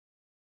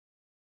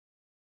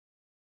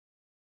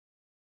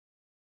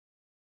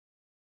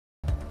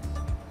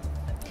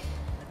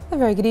A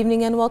very good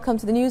evening and welcome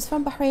to the news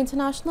from Bahrain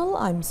International.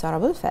 I'm Sarah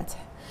Bulletin.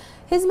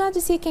 His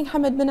Majesty King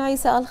Hamad bin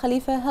Isa Al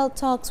Khalifa held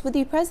talks with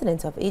the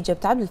President of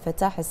Egypt Abdel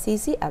Fattah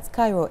al-Sisi at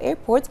Cairo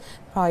Airport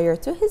prior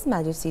to His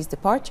Majesty's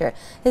departure.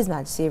 His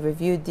Majesty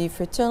reviewed the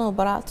fraternal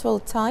bilateral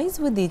ties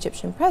with the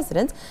Egyptian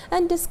President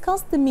and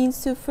discussed the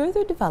means to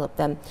further develop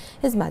them.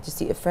 His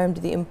Majesty affirmed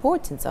the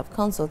importance of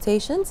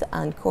consultations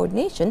and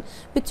coordination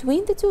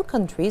between the two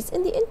countries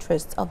in the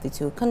interests of the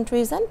two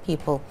countries and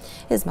people.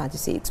 His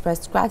Majesty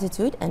expressed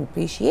gratitude and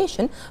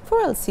appreciation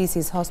for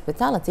al-Sisi's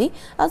hospitality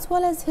as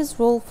well as his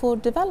role for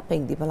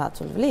developing the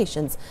bilateral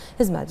relations.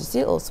 His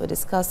Majesty also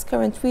discussed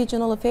current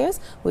regional affairs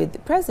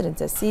with President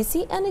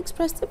al-Sisi and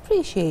expressed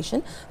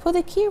appreciation for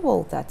the key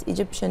role that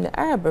Egyptian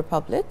Arab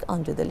Republic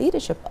under the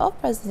leadership of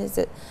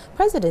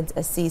President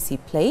al-Sisi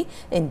play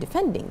in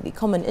defending the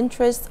common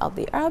interests of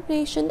the Arab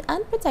nation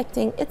and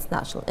protecting its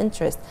national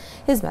interest.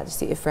 His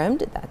Majesty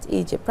affirmed that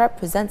Egypt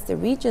represents the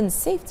region's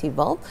safety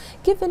valve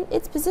given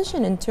its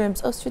position in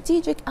terms of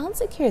strategic and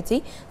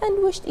security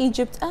and wished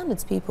Egypt and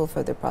its people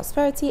further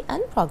prosperity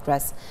and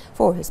progress.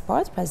 For his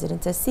part,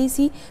 President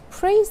al-Sisi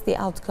praised the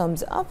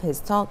outcomes of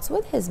his talks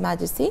with His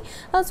Majesty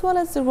as well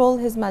as the role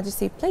His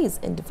Majesty plays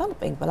in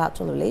developing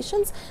bilateral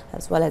relations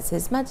as well as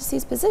His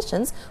Majesty's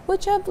positions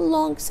which have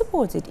long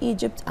supported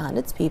Egypt and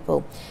its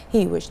people.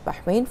 He wished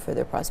Bahrain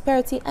further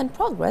prosperity and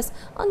progress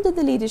under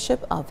the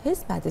leadership of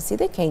His Majesty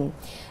the King.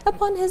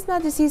 Upon His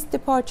Majesty's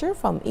departure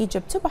from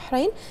Egypt to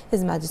Bahrain,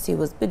 His Majesty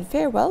was bid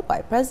farewell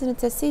by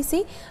President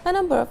al-Sisi, a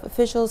number of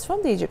officials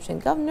from the Egyptian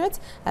governorate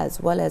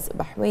as well as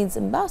Bahrain's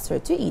ambassador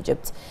to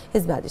Egypt.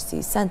 His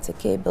Majesty sent a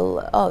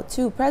cable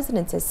to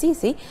President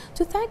al-Sisi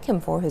to thank him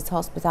for his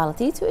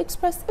hospitality, to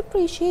express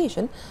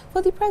appreciation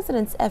for the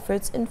President's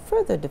efforts in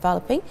further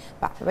developing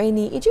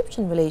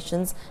Bahraini-Egyptian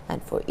relations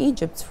and for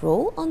Egypt's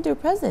role under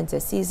President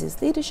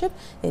al-Sisi's leadership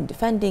in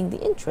defending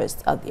the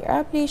interests of the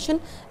Arab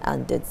nation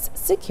and its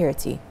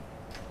security.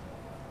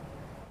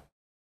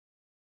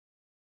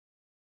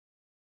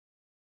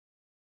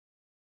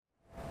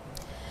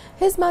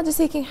 His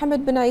Majesty King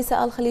Hamad bin Isa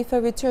Al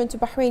Khalifa returned to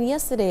Bahrain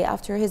yesterday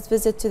after his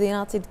visit to the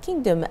United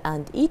Kingdom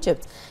and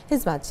Egypt.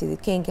 His Majesty the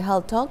King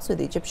held talks with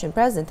the Egyptian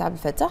President Abdel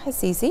Fattah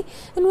al-Sisi,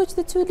 in which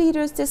the two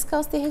leaders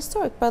discussed the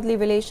historic brotherly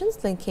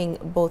relations linking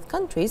both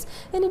countries,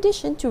 in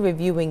addition to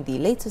reviewing the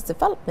latest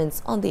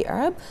developments on the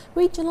Arab,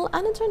 regional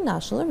and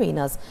international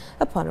arenas.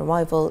 Upon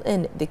arrival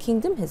in the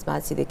Kingdom, His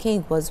Majesty the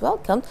King was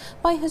welcomed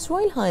by His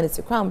Royal Highness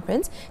the Crown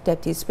Prince,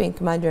 Deputy Supreme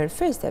Commander and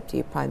First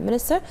Deputy Prime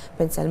Minister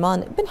Prince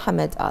Salman bin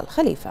Hamad Al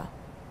Khalifa.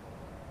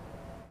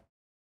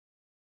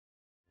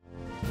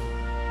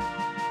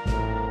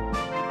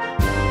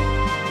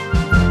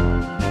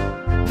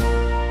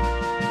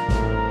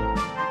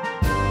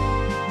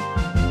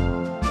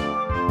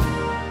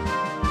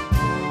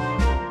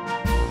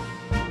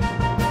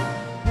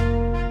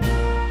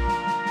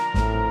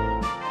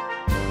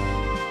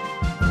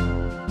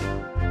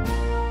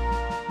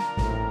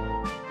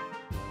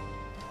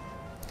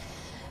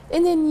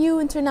 In a new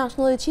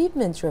international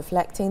achievement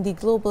reflecting the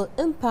global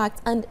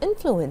impact and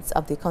influence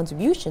of the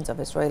contributions of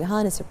His Royal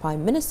Highness the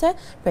Prime Minister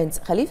Prince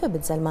Khalifa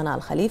bin Salman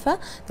Al Khalifa,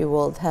 the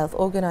World Health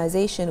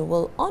Organization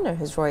will honor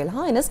His Royal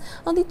Highness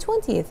on the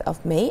 20th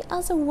of May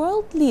as a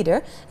world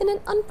leader in an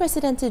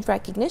unprecedented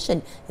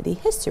recognition in the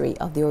history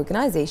of the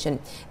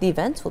organization. The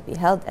event will be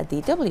held at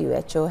the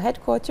WHO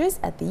headquarters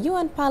at the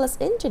UN Palace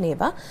in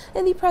Geneva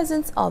in the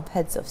presence of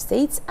heads of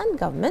states and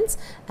governments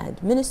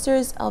and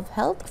ministers of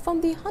health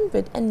from the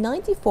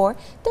 194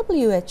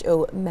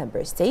 WHO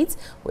member states,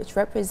 which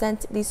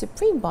represent the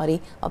supreme body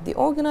of the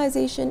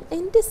organization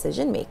in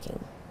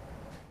decision-making.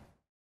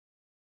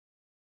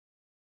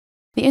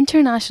 The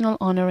international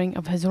honouring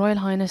of His Royal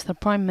Highness the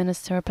Prime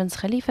Minister Prince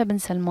Khalifa bin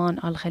Salman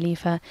Al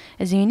Khalifa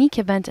is a unique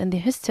event in the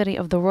history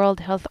of the World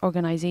Health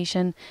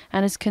Organization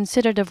and is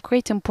considered of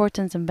great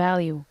importance and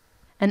value.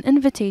 An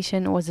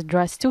invitation was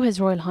addressed to His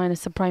Royal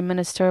Highness the Prime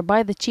Minister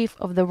by the Chief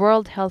of the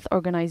World Health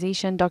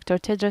Organization, Dr.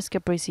 Tedros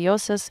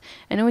Ghebreyesus,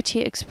 in which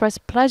he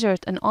expressed pleasure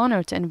and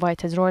honor to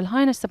invite His Royal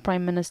Highness the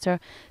Prime Minister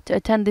to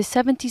attend the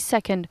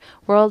 72nd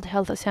World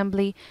Health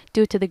Assembly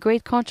due to the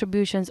great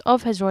contributions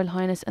of His Royal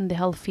Highness in the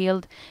health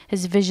field,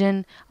 his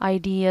vision,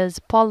 ideas,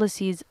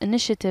 policies,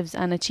 initiatives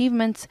and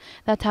achievements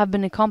that have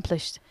been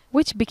accomplished,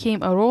 which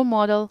became a role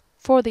model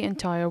for the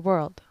entire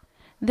world.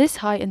 This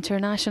high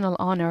international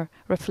honor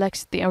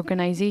reflects the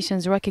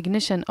organization's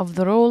recognition of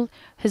the role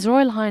His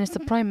Royal Highness the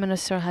Prime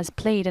Minister has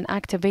played in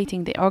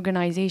activating the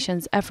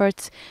organization's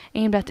efforts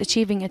aimed at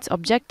achieving its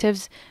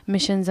objectives,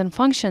 missions and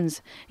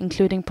functions,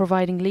 including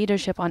providing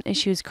leadership on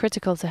issues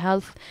critical to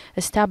health,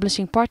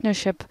 establishing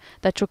partnership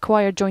that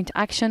require joint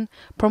action,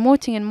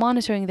 promoting and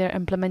monitoring their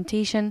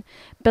implementation,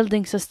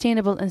 building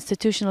sustainable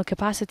institutional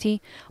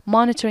capacity,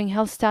 monitoring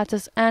health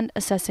status and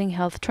assessing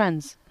health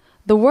trends.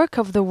 The work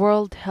of the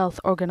World Health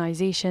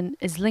Organization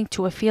is linked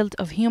to a field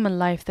of human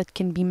life that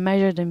can be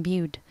measured and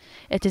viewed.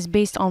 It is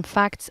based on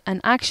facts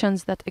and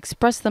actions that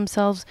express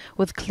themselves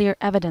with clear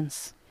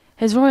evidence.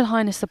 His Royal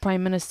Highness the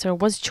Prime Minister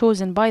was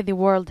chosen by the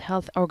World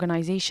Health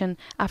Organization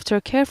after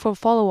a careful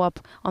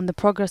follow-up on the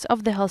progress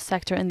of the health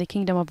sector in the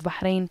Kingdom of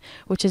Bahrain,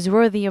 which is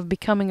worthy of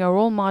becoming a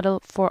role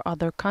model for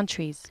other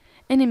countries.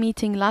 In a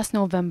meeting last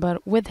November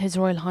with His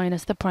Royal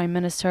Highness the Prime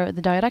Minister,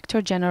 the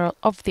Director General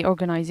of the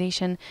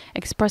organization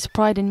expressed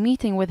pride in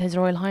meeting with His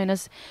Royal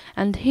Highness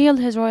and hailed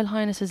His Royal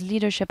Highness's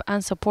leadership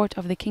and support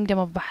of the Kingdom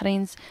of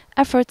Bahrain's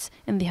efforts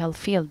in the health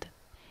field.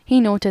 He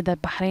noted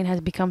that Bahrain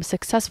has become a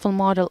successful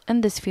model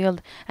in this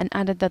field and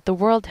added that the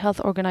World Health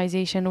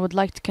Organization would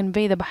like to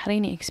convey the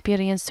Bahraini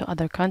experience to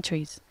other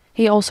countries.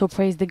 He also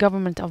praised the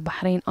government of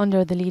Bahrain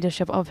under the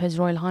leadership of His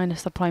Royal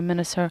Highness the Prime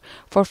Minister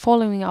for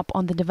following up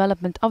on the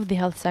development of the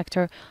health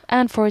sector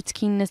and for its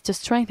keenness to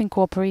strengthen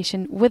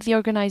cooperation with the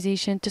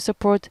organization to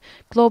support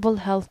global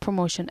health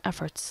promotion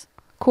efforts.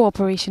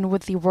 Cooperation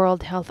with the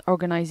World Health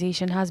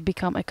Organization has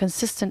become a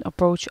consistent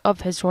approach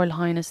of His Royal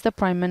Highness the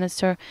Prime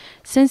Minister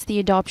since the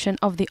adoption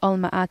of the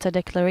Al-Ma'ata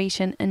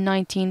Declaration in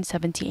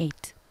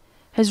 1978.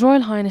 His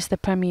Royal Highness the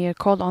Premier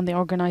called on the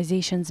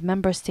organization's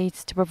member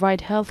states to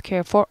provide health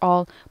care for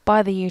all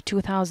by the year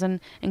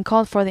 2000 and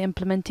called for the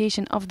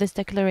implementation of this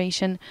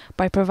declaration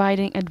by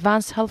providing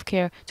advanced health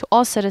care to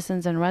all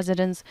citizens and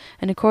residents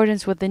in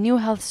accordance with the new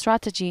health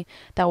strategy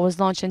that was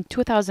launched in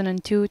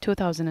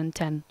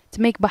 2002-2010.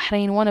 To make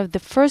Bahrain one of the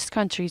first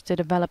countries to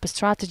develop a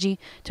strategy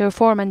to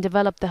reform and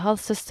develop the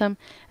health system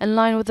in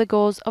line with the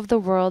goals of the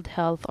World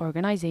Health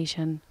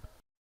Organization.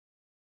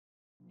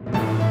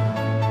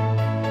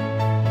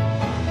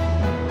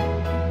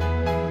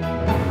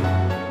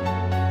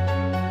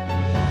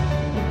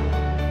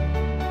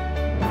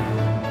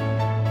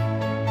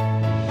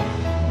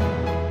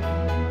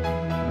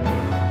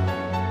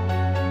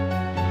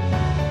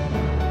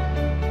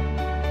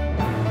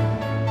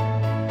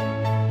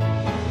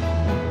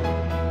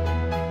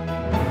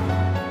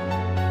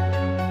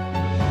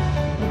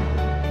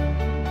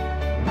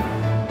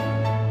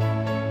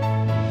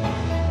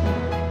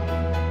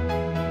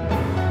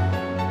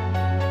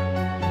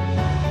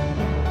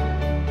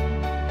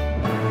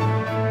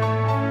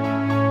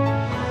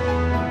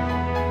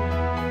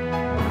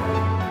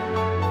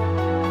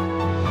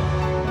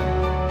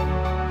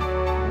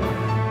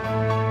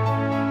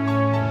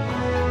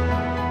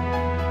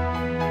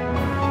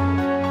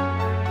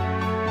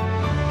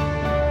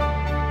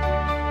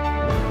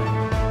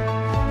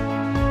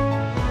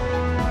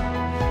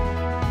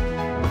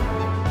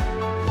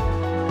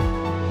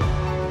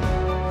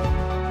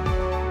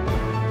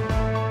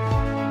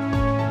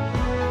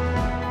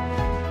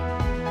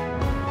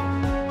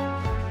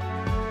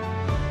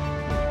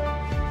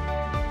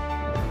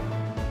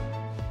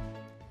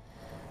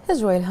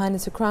 His Royal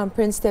Highness the Crown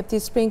Prince, Deputy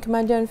Supreme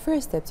Commander and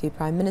First Deputy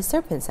Prime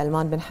Minister Prince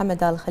Salman bin Hamad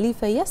Al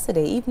Khalifa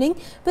yesterday evening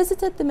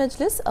visited the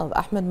Majlis of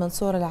Ahmed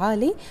Mansour Al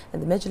Ali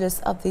and the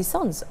Majlis of the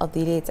Sons of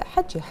the late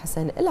Haji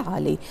Hassan Al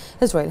Ali.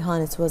 His Royal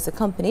Highness was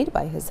accompanied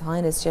by His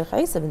Highness Sheikh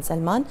Isa bin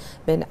Salman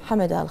bin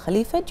Hamad Al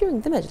Khalifa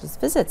during the Majlis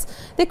visits.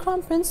 The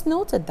Crown Prince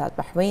noted that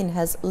Bahrain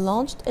has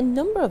launched a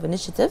number of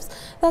initiatives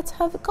that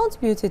have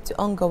contributed to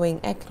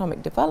ongoing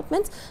economic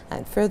development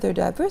and further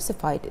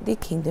diversified the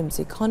kingdom's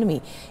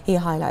economy. He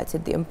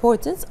highlighted the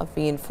importance of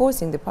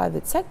reinforcing the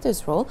private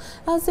sector's role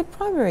as the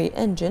primary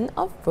engine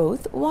of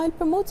growth while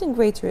promoting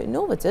greater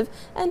innovative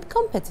and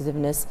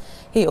competitiveness.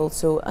 He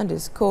also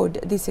underscored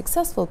the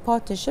successful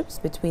partnerships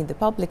between the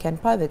public and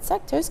private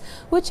sectors,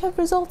 which have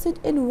resulted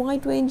in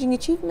wide-ranging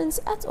achievements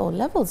at all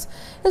levels.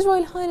 His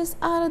Royal Highness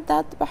added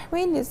that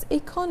Bahrain's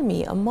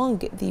economy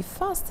among the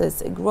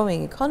fastest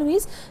growing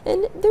economies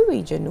in the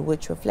region,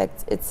 which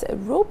reflects its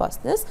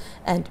robustness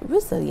and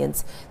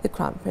resilience. The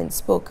Crown Prince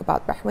spoke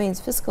about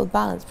Bahrain's fiscal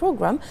balance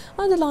program,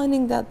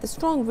 underlining that the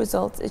strong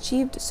results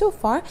achieved so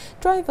far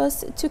drive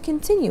us to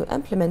continue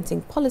implementing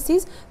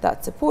policies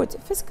that support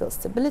fiscal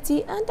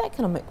stability and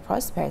economic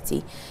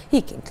prosperity. He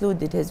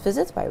concluded his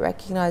visit by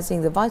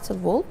recognizing the vital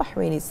role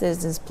Bahraini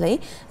citizens play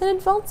in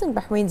advancing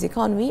Bahrain's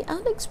economy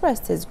and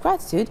expressed his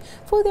gratitude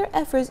for their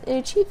efforts in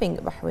achieving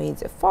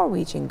Bahrain's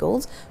far-reaching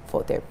goals.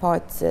 For their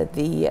part,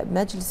 the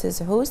Majlis's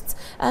hosts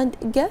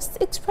and guests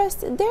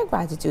expressed their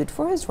gratitude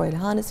for His Royal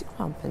Highness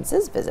Crown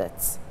Prince's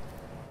visits.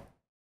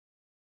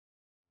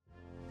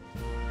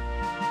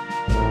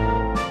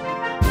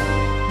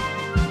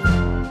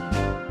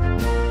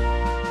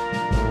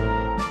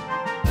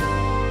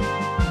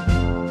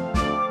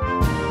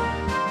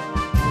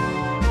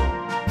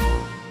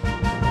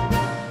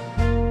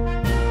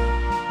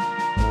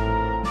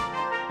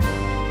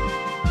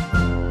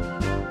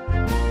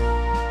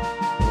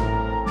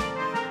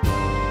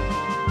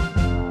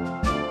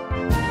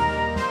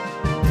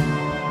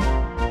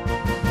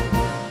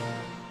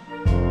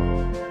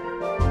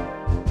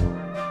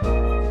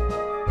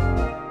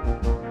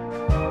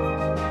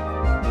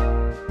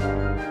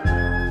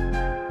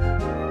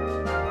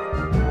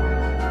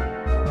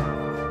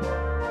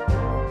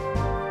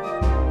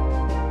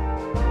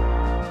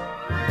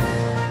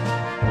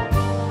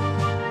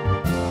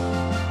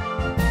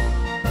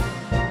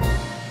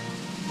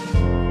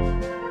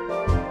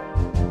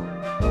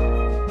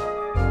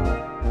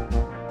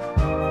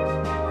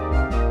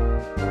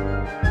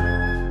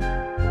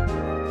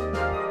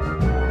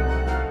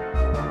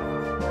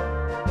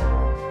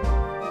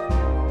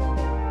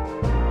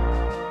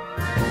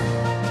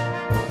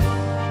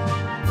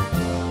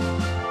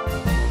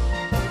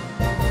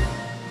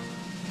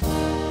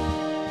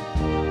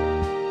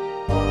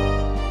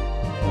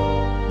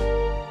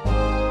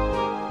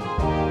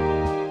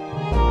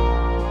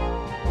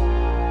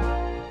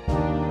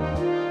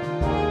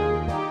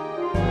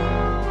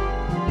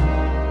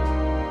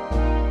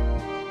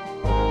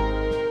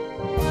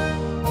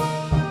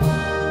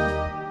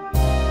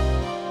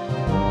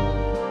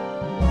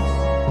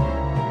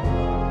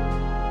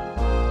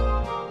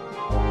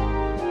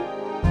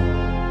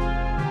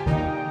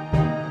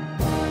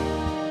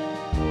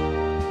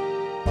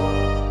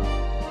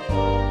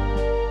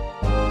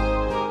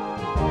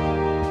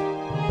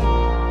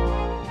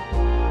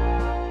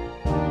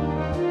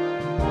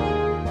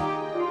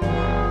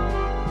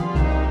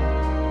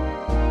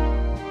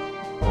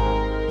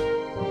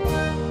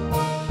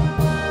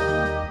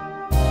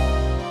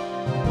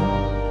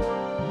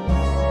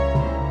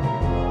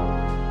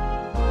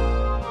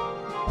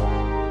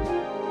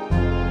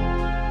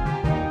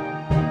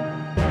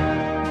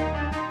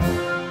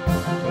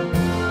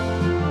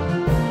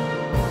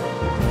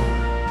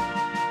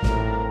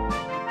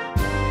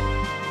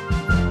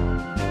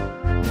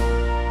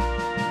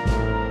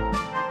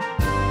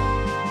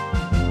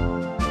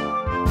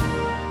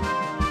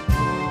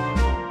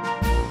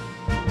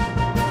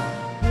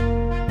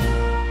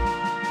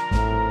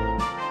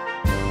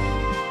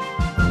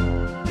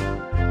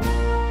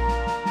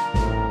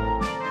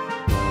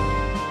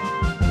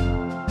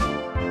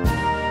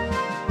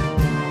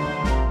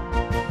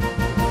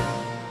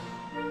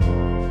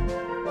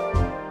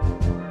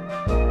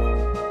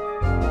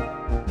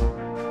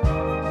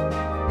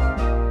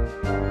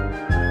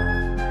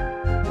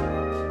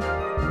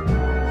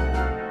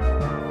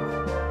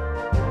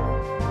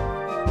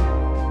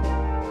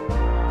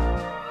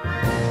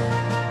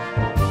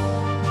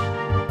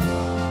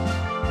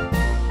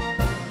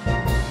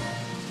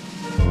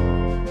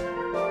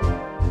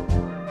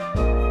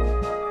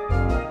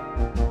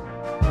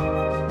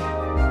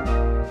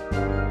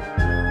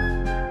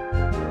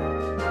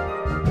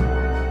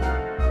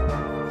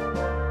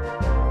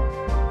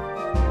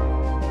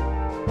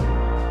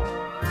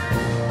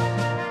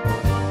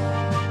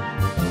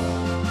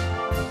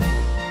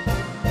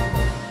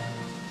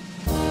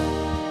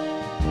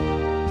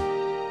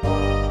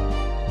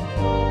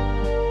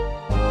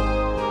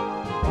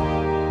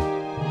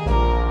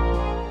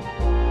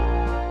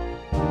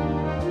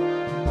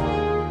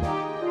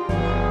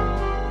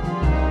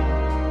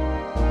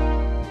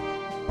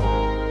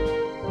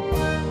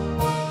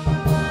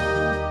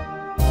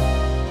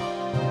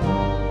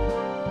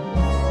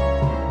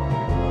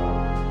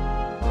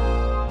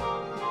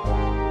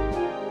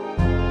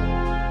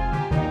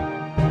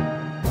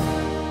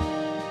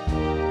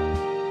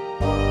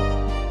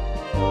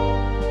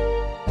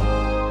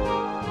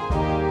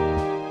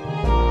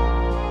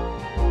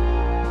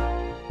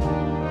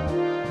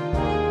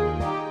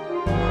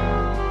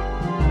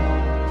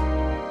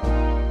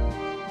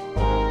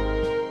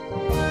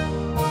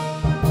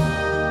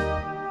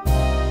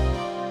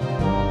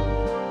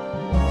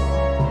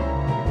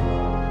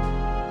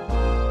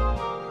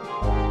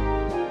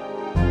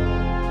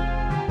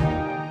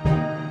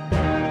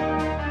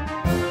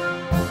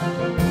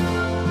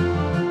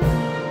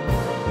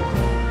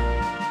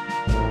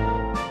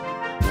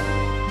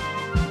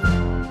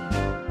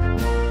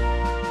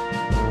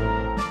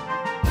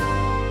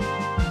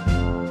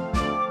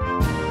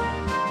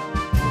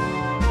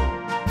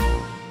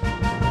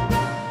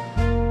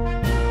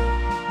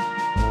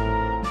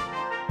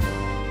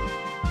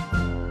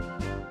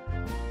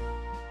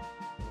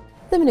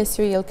 The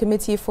Ministerial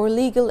Committee for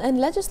Legal and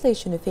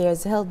Legislation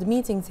Affairs held a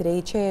meeting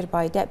today chaired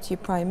by Deputy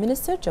Prime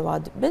Minister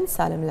Jawad bin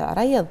Salim Al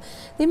Arayad.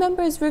 The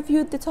members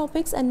reviewed the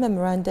topics and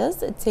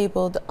memorandas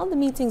tabled on the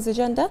meeting's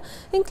agenda,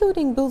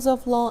 including bills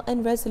of law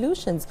and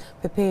resolutions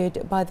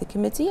prepared by the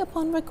committee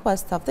upon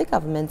request of the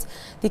government.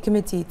 The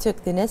committee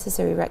took the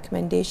necessary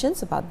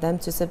recommendations about them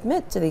to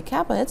submit to the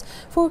Cabinet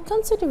for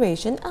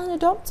consideration and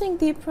adopting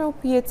the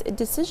appropriate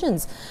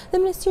decisions. The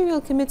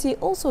Ministerial Committee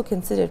also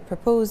considered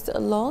proposed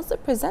laws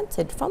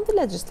presented from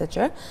the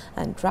legislature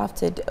and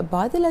drafted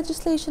by the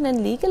Legislation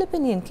and Legal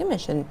Opinion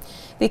Commission.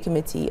 The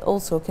committee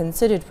also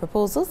considered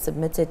proposals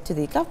submitted to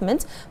the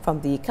government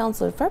from the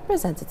Council of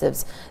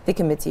Representatives. The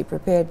committee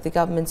prepared the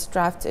government's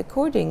draft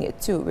according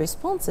to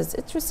responses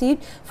it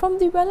received from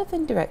the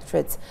relevant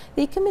directorates.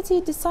 The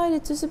committee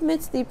decided to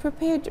submit the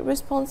prepared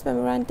response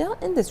memoranda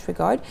in this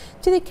regard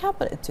to the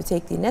Cabinet to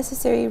take the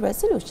necessary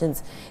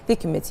resolutions. The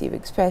committee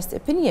expressed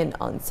opinion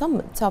on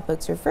some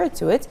topics referred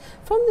to it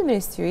from the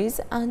ministries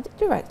and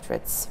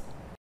directorates.